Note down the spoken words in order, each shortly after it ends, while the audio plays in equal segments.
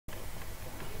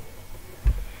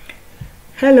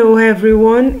Hello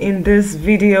everyone, in this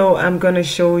video I'm going to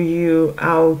show you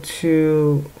how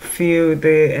to fill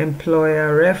the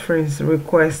employer reference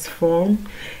request form.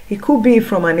 It could be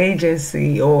from an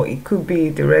agency or it could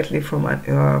be directly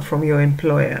from your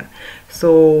employer.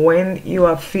 So when you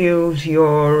have filled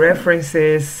your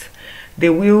references, they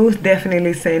will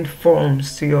definitely send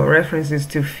forms to your references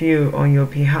to fill on your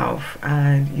behalf,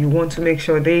 and you want to make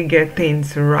sure they get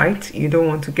things right. You don't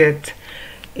want to get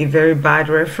a very bad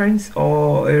reference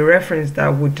or a reference that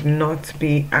would not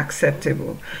be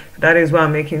acceptable. That is why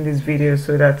I'm making this video,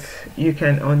 so that you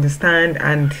can understand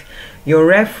and your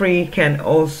referee can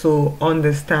also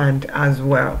understand as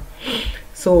well.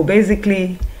 So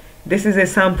basically, this is a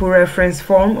sample reference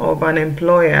form of an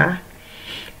employer,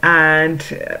 and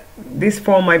this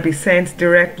form might be sent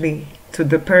directly to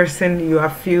the person you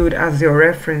have filled as your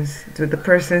reference, to the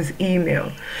person's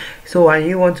email. So, and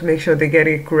you want to make sure they get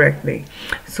it correctly.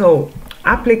 So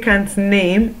applicant's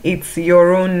name, it's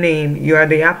your own name. You are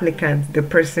the applicant, the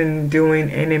person doing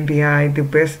NMBI,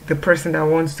 the person that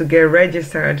wants to get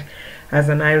registered as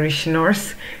an Irish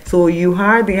nurse. So you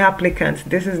are the applicant.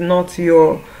 This is not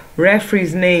your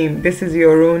referee's name, this is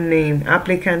your own name.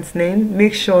 Applicant's name,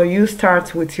 make sure you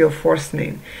start with your first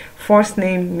name,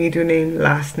 middle name,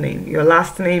 last name. Your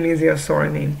last name is your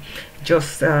surname,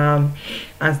 just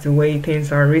as the way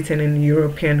things are written in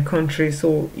European countries.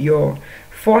 So your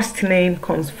first name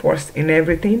comes first in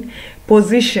everything.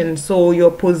 Position, so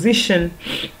your position,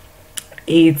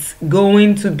 it's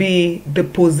going to be the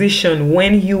position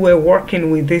when you were working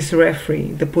with this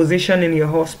referee, the position in your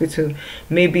hospital.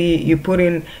 Maybe you put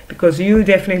in, because you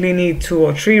definitely need 2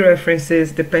 or 3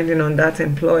 references depending on that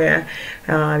employer.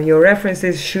 Your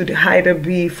references should either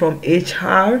be from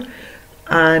HR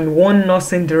and 1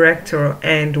 nursing director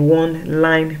and 1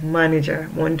 line manager,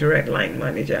 1 direct line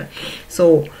manager.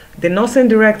 So the nursing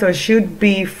director should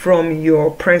be from your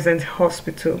present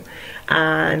hospital,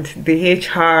 and the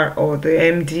HR or the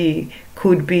MD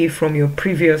could be from your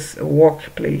previous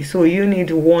workplace. So you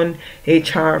need 1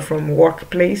 HR from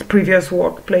workplace, previous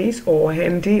workplace, or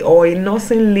MD, or a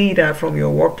nursing leader from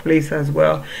your workplace as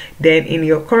well. Then in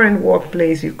your current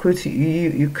workplace, you could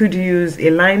use a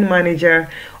line manager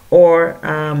or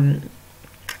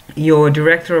your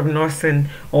director of nursing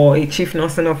or a chief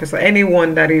nursing officer,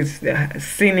 anyone that is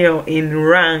senior in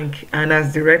rank and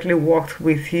has directly worked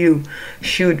with you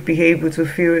should be able to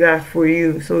fill that for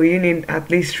you. So you need at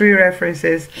least 3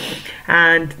 references,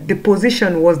 and the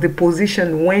position was the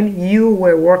position when you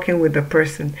were working with the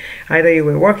person. Either you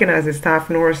were working as a staff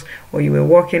nurse or you were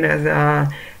working as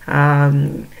a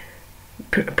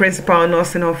principal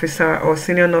nursing officer or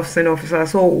senior nursing officer.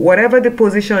 So whatever the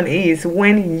position is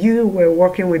when you were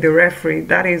working with the referee,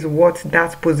 that is what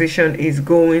that position is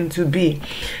going to be.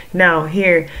 Now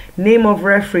here, name of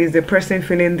referee is the person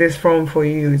filling this form for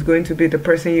you. It's going to be the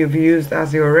person you've used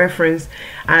as your reference,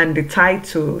 and the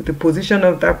title, the position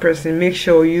of that person, make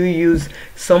sure you use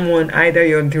someone, either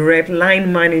your direct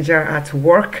line manager at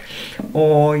work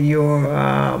or your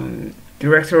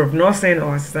director of nursing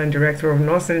or assistant director of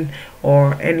nursing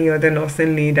or any other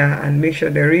nursing leader, and make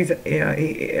sure there is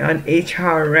an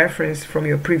HR reference from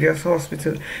your previous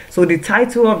hospital. So the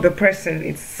title of the person,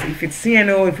 if it's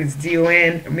CNO, if it's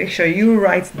DON, make sure you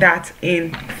write that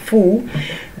in full.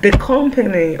 The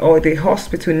company or the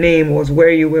hospital name was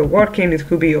where you were working. It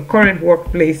could be your current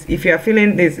workplace. If you are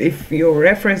filling this, if your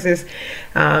references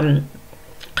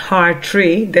are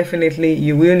 3, definitely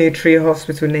you will need 3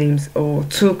 hospital names, or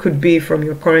 2 could be from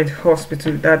your current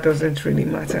hospital. That doesn't really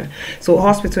matter. So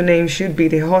hospital name should be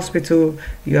the hospital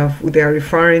they are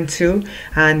referring to,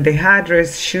 and the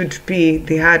address should be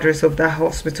the address of that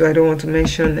hospital. I don't want to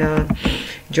mention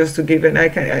just to give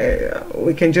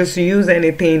we can just use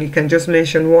anything. You can just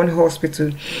mention 1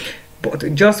 hospital,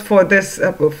 but just for this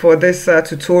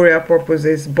tutorial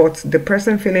purposes. But the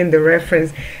person filling the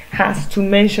reference has to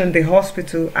mention the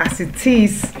hospital as it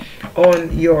is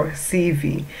on your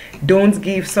CV. Don't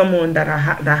give someone that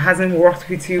hasn't worked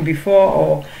with you before,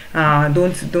 or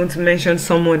don't mention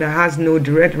someone that has no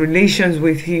direct relations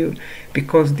with you,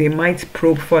 because they might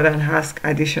probe further and ask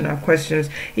additional questions.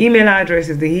 Email address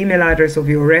is the email address of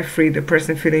your referee, the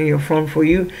person filling your form for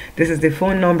you. This is the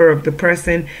phone number of the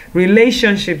person.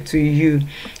 Relationship to you,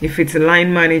 if it's a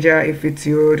line manager, if it's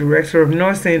your director of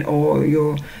nursing, or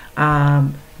your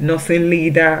nursing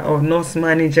leader or nurse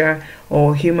manager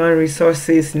or human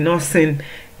resources nursing,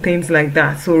 things like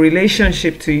that. So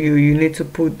relationship to you, you need to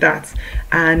put that.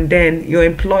 And then your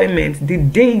employment, the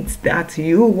date that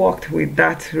you worked with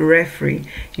that referee,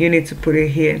 you need to put it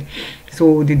here.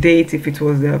 So the date, if it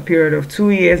was a period of 2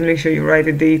 years, make sure you write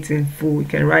the date in full. You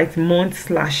can write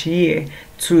month/year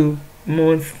to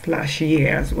month/year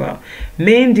as well.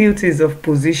 Main duties of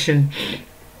position.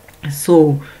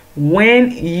 So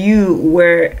when you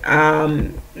were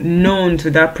known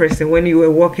to that person, when you were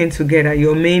working together,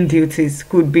 your main duties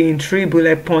could be in 3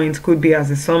 bullet points, could be as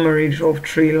a summary of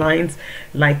 3 lines,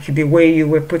 like the way you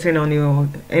were putting on your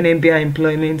NMBI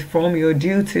employment form. Your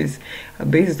duties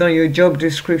based on your job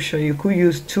description, you could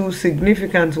use 2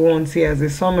 significant ones here as a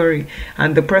summary,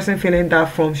 and the person filling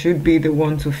that form should be the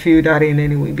one to fill that in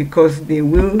anyway, because they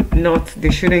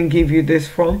shouldn't give you this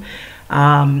form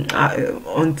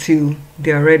until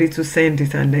they are ready to send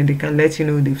it, and then they can let you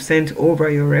know they've sent over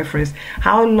your reference.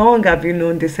 How long have you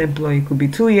known this employee? Could be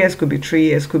 2 years, could be 3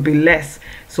 years, could be less.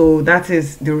 So that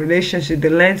is the relationship, the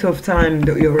length of time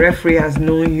that your referee has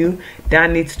known you.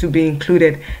 That needs to be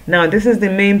included. Now this is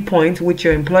the main point which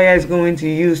your employer is going to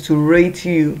use to rate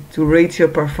you, to rate your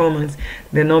performance.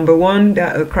 The number one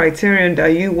criterion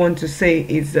that you want to say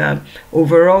is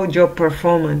overall job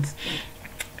performance.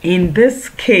 In this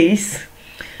case,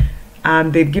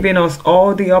 they've given us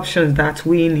all the options that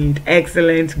we need: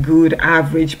 excellent, good,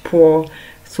 average, poor.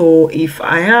 So if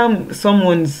I am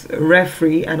someone's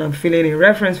referee and I'm filling a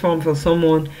reference form for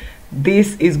someone,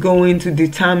 this is going to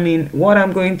determine what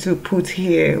I'm going to put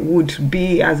here would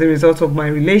be as a result of my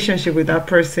relationship with that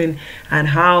person and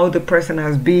how the person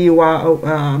has been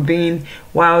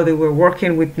while they were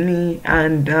working with me.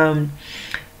 And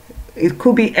it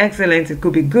could be excellent, it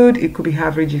could be good, it could be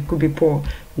average, it could be poor.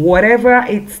 Whatever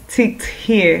it's ticked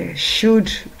here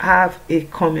should have a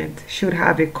comment,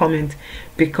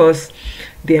 because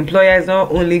the employer is not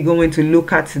only going to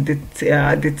look at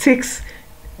the ticks,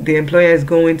 the employer is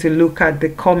going to look at the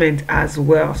comment as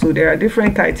well. So there are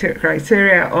different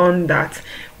criteria on that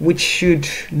which should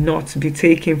not be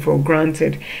taken for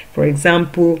granted. For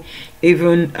example,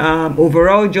 even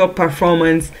overall job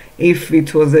performance, if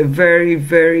it was a very,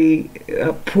 very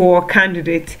poor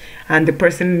candidate and the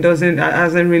person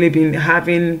hasn't really been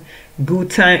having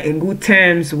good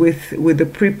terms with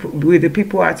the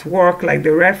people at work, like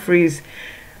the referees,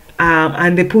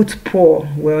 and they put poor,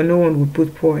 well, no one would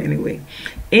put poor anyway.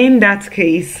 In that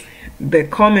case, the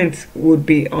comment would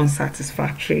be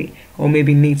unsatisfactory, or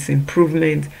maybe needs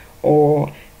improvement,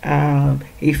 or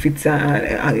if it's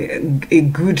a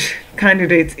good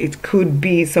candidate, it could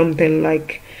be something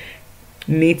like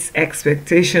meets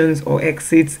expectations or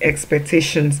exceeds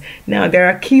expectations. Now there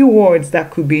are keywords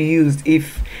that could be used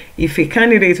if a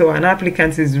candidate or an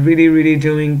applicant is really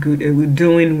doing good,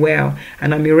 doing well,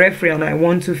 and I'm a referee and I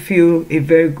want to feel a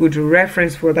very good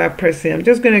reference for that person. I'm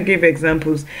just going to give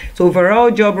examples. So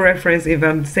overall job reference, if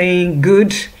I'm saying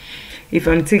good, if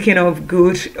I'm taking off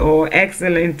good or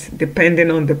excellent,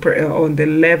 depending on the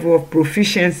level of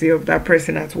proficiency of that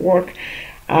person at work,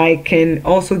 I can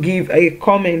also give a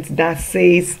comment that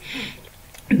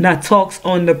talks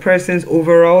on the person's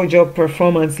overall job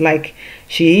performance, like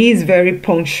she is very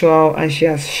punctual and she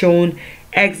has shown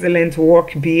excellent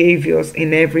work behaviors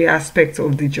in every aspect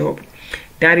of the job.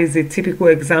 That is a typical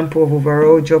example of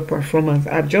overall job performance.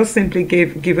 I've just simply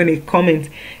given a comment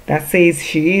that says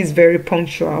she is very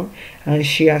punctual and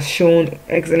she has shown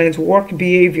excellent work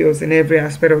behaviors in every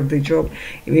aspect of the job.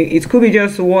 It could be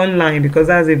just one line because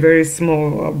that's a very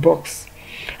small box.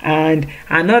 And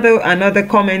another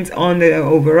comment on the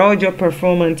overall job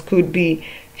performance could be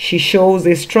she shows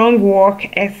a strong work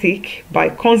ethic by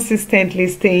consistently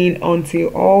staying until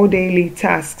all daily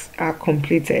tasks are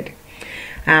completed.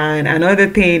 And another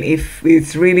thing, if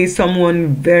it's really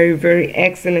someone very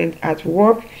excellent at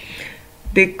work,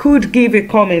 they could give a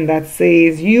comment that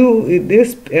says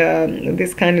this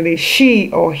candidate, she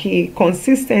or he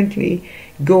consistently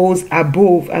goes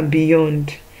above and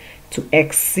beyond to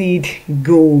exceed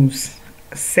goals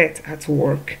set at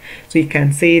work. So you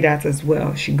can say that as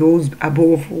well. She goes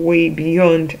above, way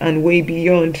beyond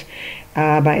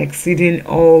by exceeding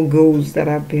all goals that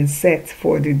have been set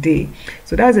for the day.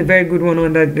 So that's a very good one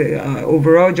under the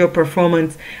overall job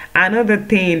performance. Another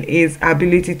thing is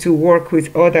ability to work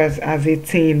with others as a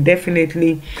team.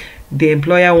 Definitely the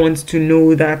employer wants to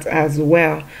know that as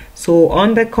well. So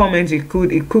on the comments, it could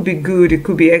be good, it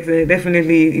could be excellent.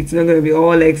 Definitely it's not going to be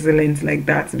all excellent like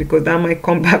that, because that might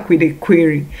come back with a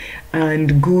query.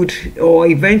 And good, or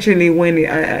eventually when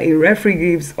a referee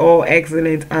gives all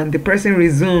excellent and the person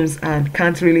resumes and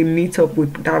can't really meet up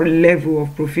with that level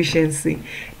of proficiency,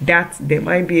 that there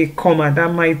might be a comma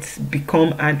that might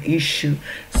become an issue.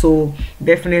 So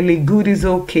definitely good is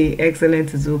okay,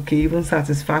 excellent is okay, even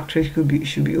satisfactory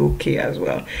should be okay as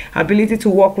well. Ability to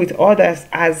work with others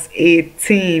as a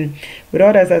team.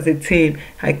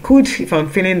 I could, if I'm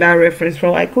filling that reference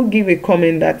from, I could give a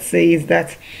comment that says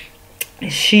that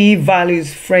she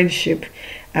values friendship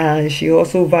and she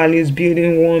also values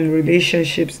building warm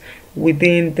relationships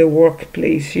within the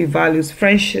workplace. She values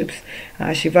friendships.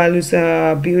 She values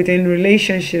building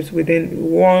relationships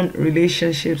within warm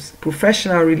relationships,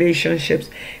 professional relationships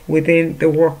within the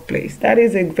workplace. That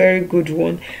is a very good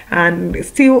one. And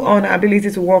still on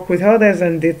ability to work with others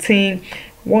and the team,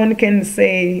 one can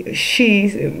say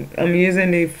I'm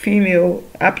using a female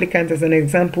applicant as an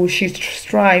example, she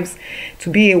strives to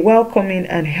be a welcoming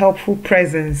and helpful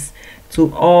presence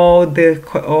to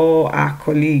all our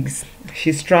colleagues.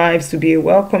 She strives to be a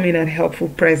welcoming and helpful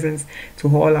presence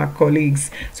to all our colleagues.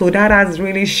 So that has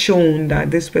really shown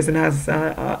that this person has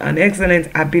an excellent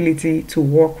ability to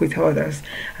work with others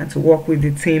and to work with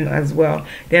the team as well.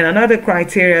 Then another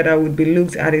criteria that would be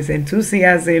looked at is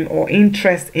enthusiasm or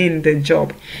interest in the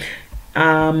job.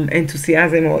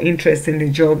 Enthusiasm or interest in the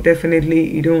job.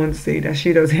 Definitely you don't want to say that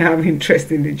she doesn't have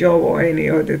interest in the job or any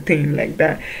other thing like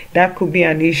that. That could be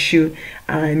an issue.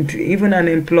 And even an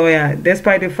employer,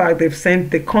 despite the fact they've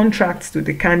sent the contracts to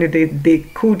the candidate, they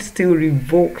could still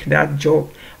revoke that job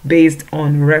based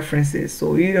on references.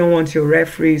 So you don't want your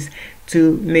referees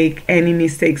to make any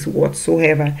mistakes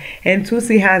whatsoever.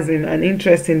 Enthusiasm and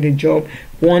interest in the job,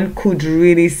 one could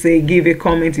really say, give a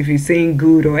comment. If you're saying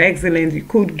good or excellent, you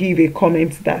could give a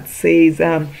comment that says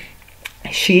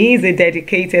she is a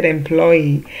dedicated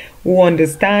employee who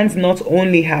understands not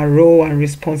only her role and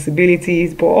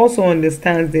responsibilities, but also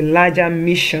understands the larger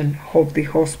mission of the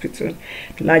hospital.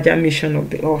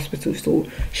 So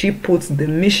she puts the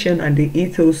mission and the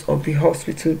ethos of the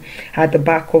hospital at the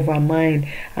back of her mind.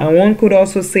 And one could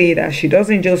also say that she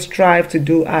doesn't just strive to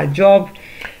do her job,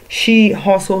 she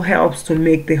also helps to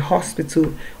make the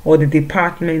hospital or the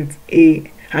department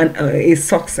a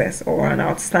success or an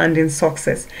outstanding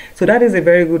success. So that is a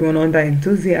very good one under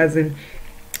enthusiasm.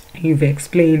 You've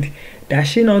explained that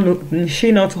she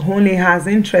not only has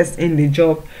interest in the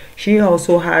job, she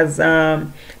also has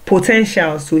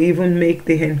potentials to even make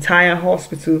the entire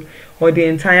hospital or the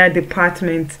entire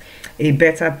department a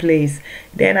better place.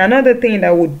 Then another thing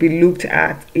that would be looked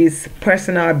at is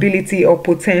personal ability or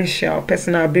potential.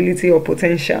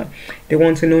 They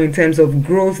want to know in terms of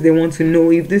growth. They want to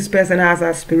know if this person has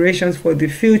aspirations for the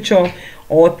future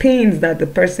or things that the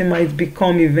person might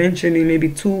become eventually, maybe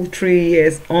 2-3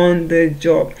 years on the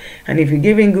job. And if you're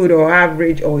giving good or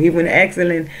average or even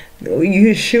excellent,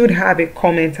 you should have a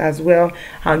comment as well.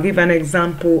 I'll give an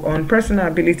example on personal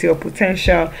ability or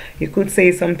potential. You could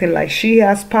say something like, she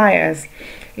aspires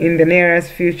in the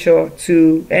nearest future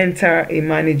to enter a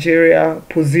managerial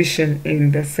position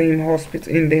in the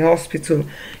hospital.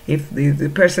 If the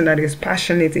person that is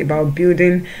passionate about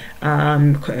building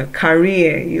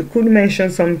career, you could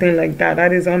mention something like that.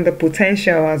 That is on the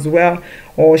potential as well.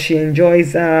 Or she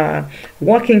enjoys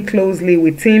working closely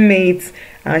with teammates,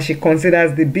 and she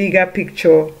considers the bigger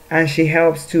picture, and she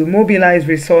helps to mobilize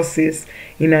resources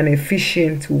in an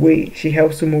efficient way.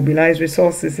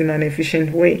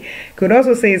 Could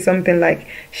also say something like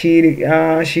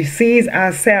she sees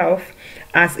herself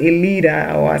as a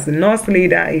leader or as a nurse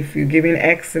leader. If you're giving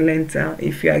excellent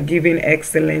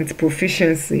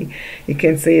proficiency, you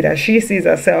can say that she sees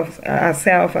herself as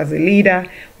a leader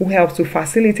who helps to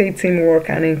facilitate teamwork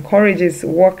and encourages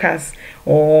workers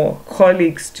or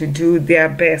colleagues to do their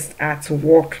best at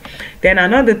work. Then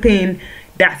another thing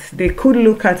that they could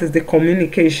look at is the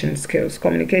communication skills.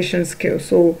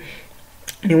 So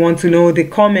they want to know the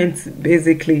comments.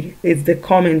 Basically, it's the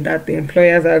comment that the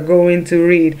employers are going to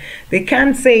read. They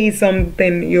can say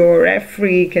something, your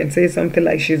referee can say something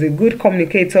like, she's a good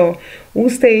communicator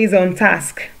who stays on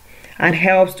task and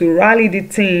helps to rally the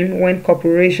team when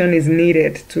cooperation is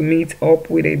needed to meet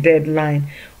up with a deadline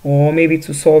or maybe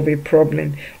to solve a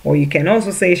problem. Or you can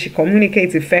also say she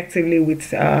communicates effectively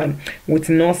with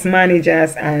nurse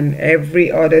managers and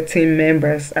every other team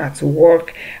members at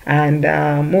work, and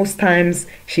most times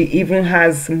she even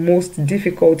has most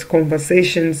difficult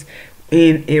conversations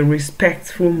in a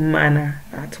respectful manner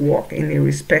at work,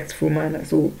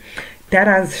 So that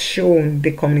has shown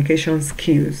the communication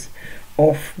skills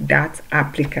of that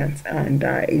applicant, and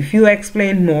if you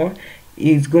explain more,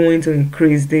 it's going to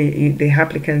increase the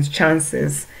applicant's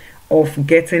chances of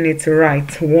getting it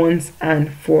right once and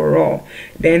for all.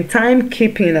 Then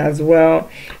timekeeping as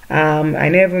well. I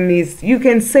never miss. You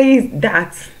can say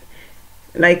that,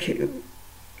 like,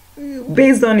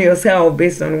 based on yourself,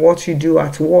 based on what you do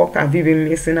at work. Have you been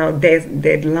missing out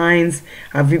deadlines?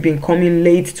 Have you been coming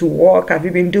late to work? Have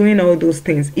you been doing all those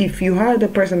things? If you are the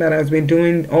person that has been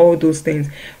doing all those things,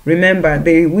 remember,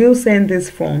 they will send this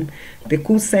form. They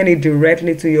could send it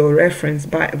directly to your reference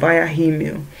via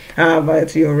email,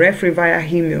 to your referee via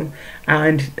email,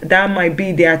 and that might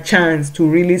be their chance to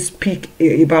really speak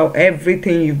about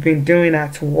everything you've been doing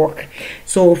at work.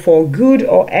 So for good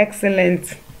or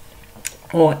excellent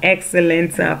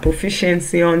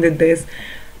proficiency under this,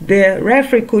 the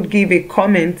referee could give a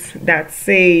comment that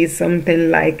says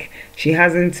something like, she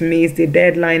hasn't missed the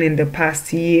deadline in the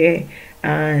past year,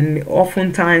 and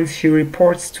oftentimes she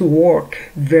reports to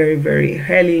work very, very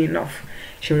early enough.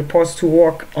 She reports to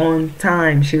work on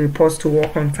time. So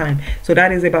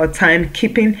that is about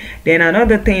timekeeping. Then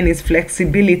another thing is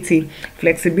flexibility.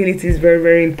 Flexibility is very,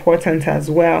 very important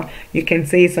as well. You can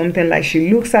say something like,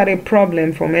 she looks at a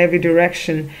problem from every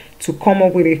direction to come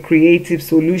up with a creative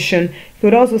solution. You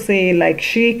could also say, like,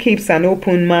 she keeps an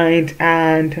open mind,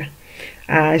 and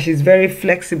she's very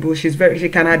flexible. She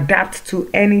can adapt to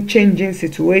any changing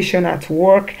situation at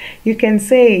work. You can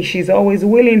say she's always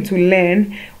willing to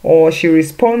learn, or she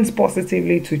responds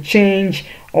positively to change,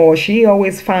 or she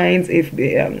always finds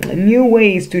new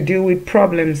ways to deal with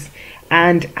problems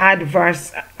and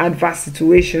adverse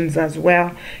situations as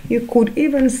well. You could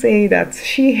even say that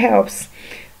she helps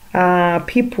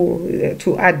people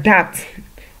to adapt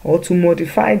or to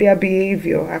modify their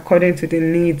behavior according to the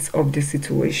needs of the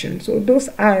situation. So those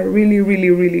are really, really,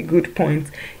 really good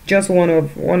points. Just one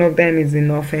of them is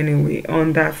enough anyway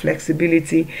on that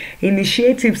flexibility.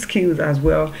 Initiative skills as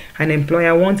well. An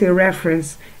employer wants a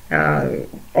reference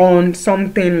on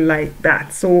something like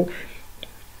that. So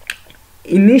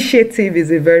initiative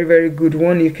is a very, very good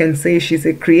one. You can say she's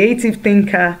a creative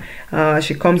thinker.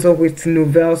 She comes up with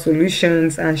novel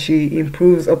solutions, and she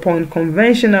improves upon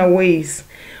conventional ways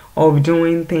of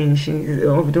doing things. She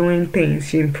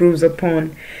improves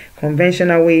upon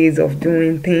conventional ways of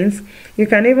doing things. You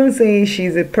can even say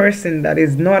she's a person that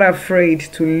is not afraid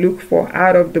to look for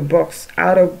out of box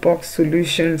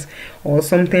solutions, or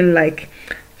something like,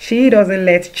 she doesn't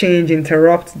let change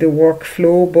interrupt the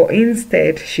workflow, but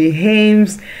instead she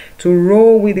aims to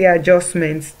roll with the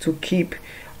adjustments to keep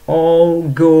all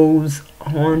goals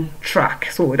on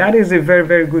track. So that is a very,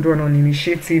 very good one on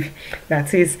initiative.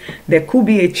 That is, there could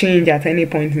be a change at any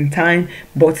point in time,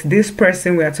 but this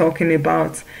person we are talking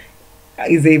about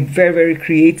is a very, very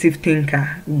creative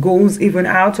thinker, goes even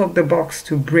out of the box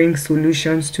to bring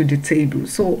solutions to the table.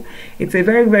 So it's a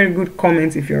very, very good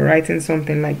comment if you're writing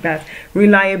something like that.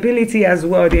 Reliability as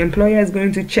well. The employer is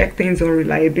going to check things on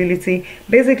reliability.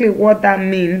 Basically what that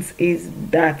means is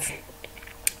that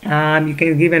you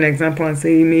can give an example and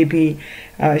say maybe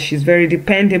she's very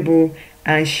dependable,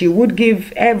 and she would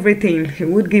give everything. She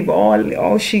would give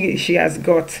all she has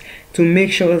got to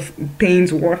make sure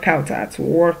things work out at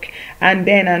work. And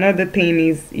then another thing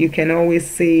is, you can always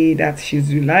say that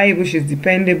she's reliable, she's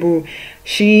dependable.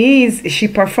 She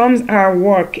performs her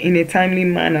work in a timely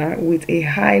manner with a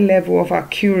high level of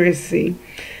accuracy.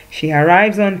 She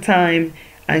arrives on time,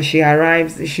 and she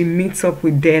meets up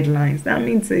with deadlines. That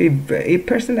means a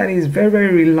person that is very,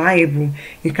 very reliable.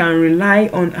 You can rely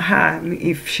on her.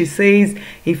 If she says,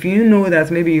 if you know that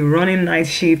maybe you're running night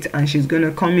shift and she's going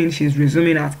to come in, she's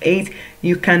resuming at 8,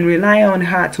 you can rely on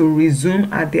her to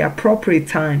resume at the appropriate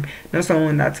time. Not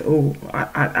someone that,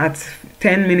 at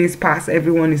 10 minutes past,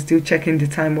 everyone is still checking the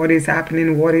time. What is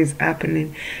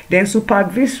happening? Then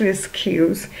supervisory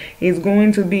skills is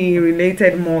going to be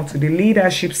related more to the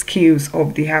leadership skills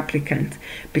of the applicant,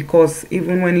 because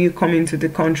even when you come into the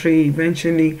country,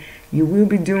 eventually you will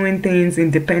be doing things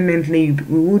independently.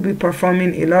 You will be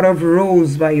performing a lot of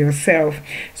roles by yourself.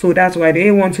 So that's why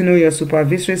they want to know your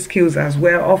supervisory skills as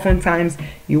well. Oftentimes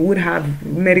you would have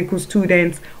medical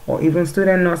students or even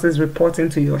student nurses reporting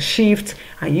to your shift,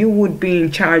 and you would be in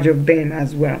charge of them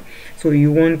as well. So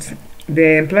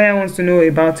the employer wants to know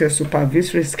about your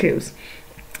supervisory skills.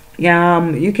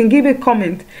 You can give a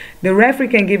comment. The referee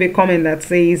can give a comment that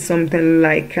says something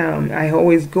like, I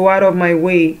always go out of my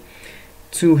way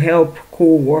to help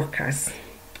co-workers.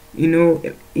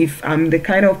 If I'm the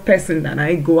kind of person that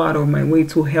I go out of my way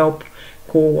to help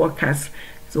co-workers,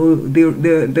 so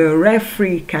the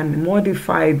referee can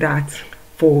modify that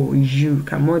for you,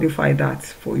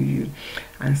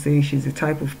 and say she's the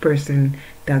type of person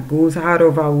that goes out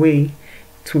of her way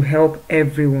to help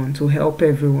everyone,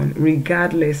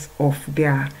 regardless of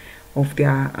their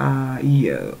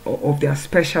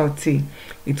specialty.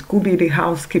 It could be the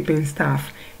housekeeping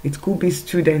staff, it could be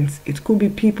students, it could be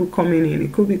people coming in,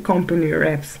 it could be company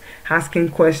reps asking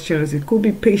questions, it could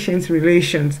be patient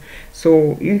relations.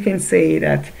 So you can say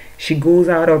that she goes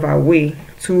out of her way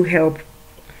to help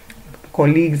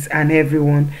colleagues and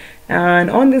everyone.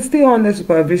 And still on the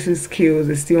supervision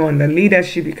skills, still on the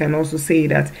leadership, you can also say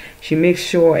that she makes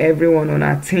sure everyone on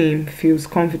her team feels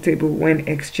comfortable when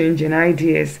exchanging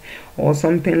ideas, or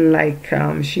something like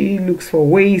she looks for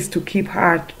ways to keep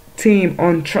her team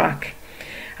on track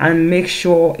and make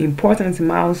sure important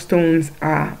milestones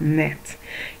are met.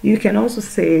 You can also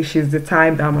say she's the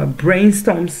type that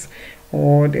brainstorms,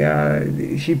 or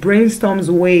she brainstorms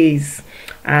ways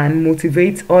and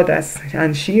motivates others,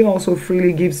 and she also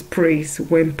freely gives praise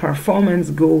when performance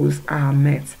goals are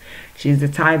met. She's the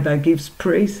type that gives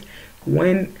praise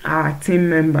when our team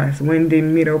members, when they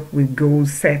meet up with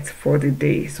goals set for the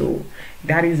day. So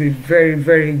that is a very,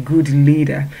 very good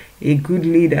leader. A good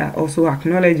leader also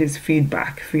acknowledges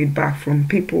feedback from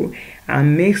people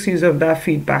and makes use of that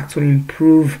feedback to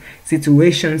improve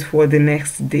situations for the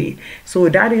next day. So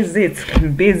that is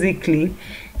it basically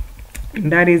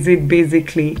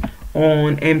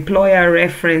on employer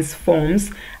reference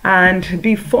forms. And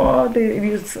before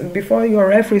your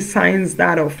referee signs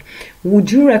that off,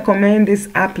 would you recommend this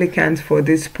applicant for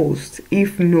this post?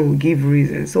 If no, give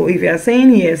reason. So if you are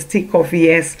saying yes, tick off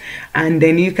yes, and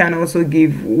then you can also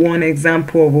give one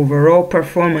example of overall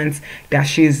performance, that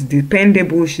she's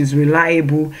dependable, she's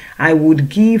reliable. I would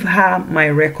give her my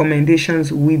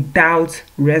recommendations without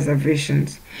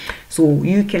reservations. So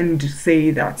you can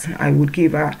say that I would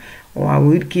give her, or I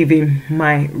would give him,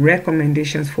 my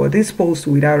recommendations for this post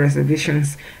without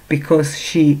reservations, because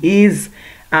she is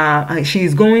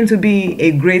going to be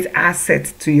a great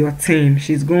asset to your team.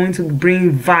 She's going to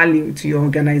bring value to your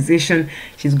organization.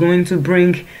 She's going to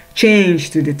bring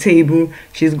change to the table.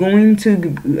 She's going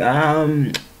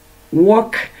to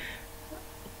work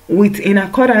in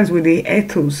accordance with the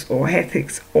ethos or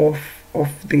ethics of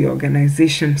the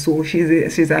organization. So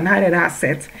she's an added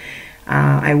asset.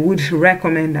 I would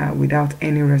recommend her without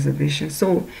any reservation.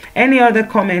 So any other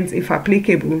comments, if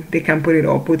applicable, they can put it,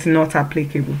 or put not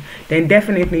applicable. Then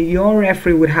definitely your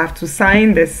referee would have to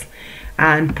sign this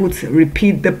and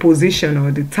repeat the position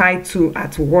or the title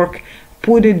at work,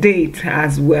 put a date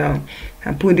as well,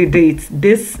 and put a date.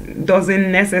 This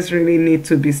doesn't necessarily need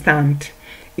to be stamped.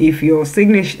 If your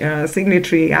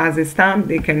signatory has a stamp,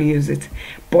 they can use it,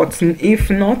 but if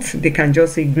not, they can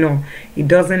just ignore. It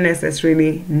doesn't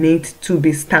necessarily need to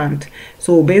be stamped.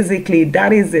 So basically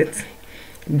that is it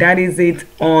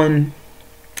on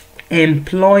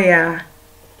employer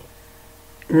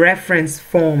reference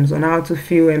forms, on how to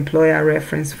fill employer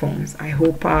reference forms. I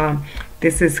hope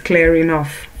this is clear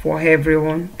enough for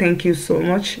everyone. Thank you so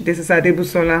much. This is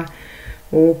Adebusola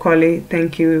Owokole.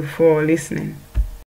 Thank you for listening.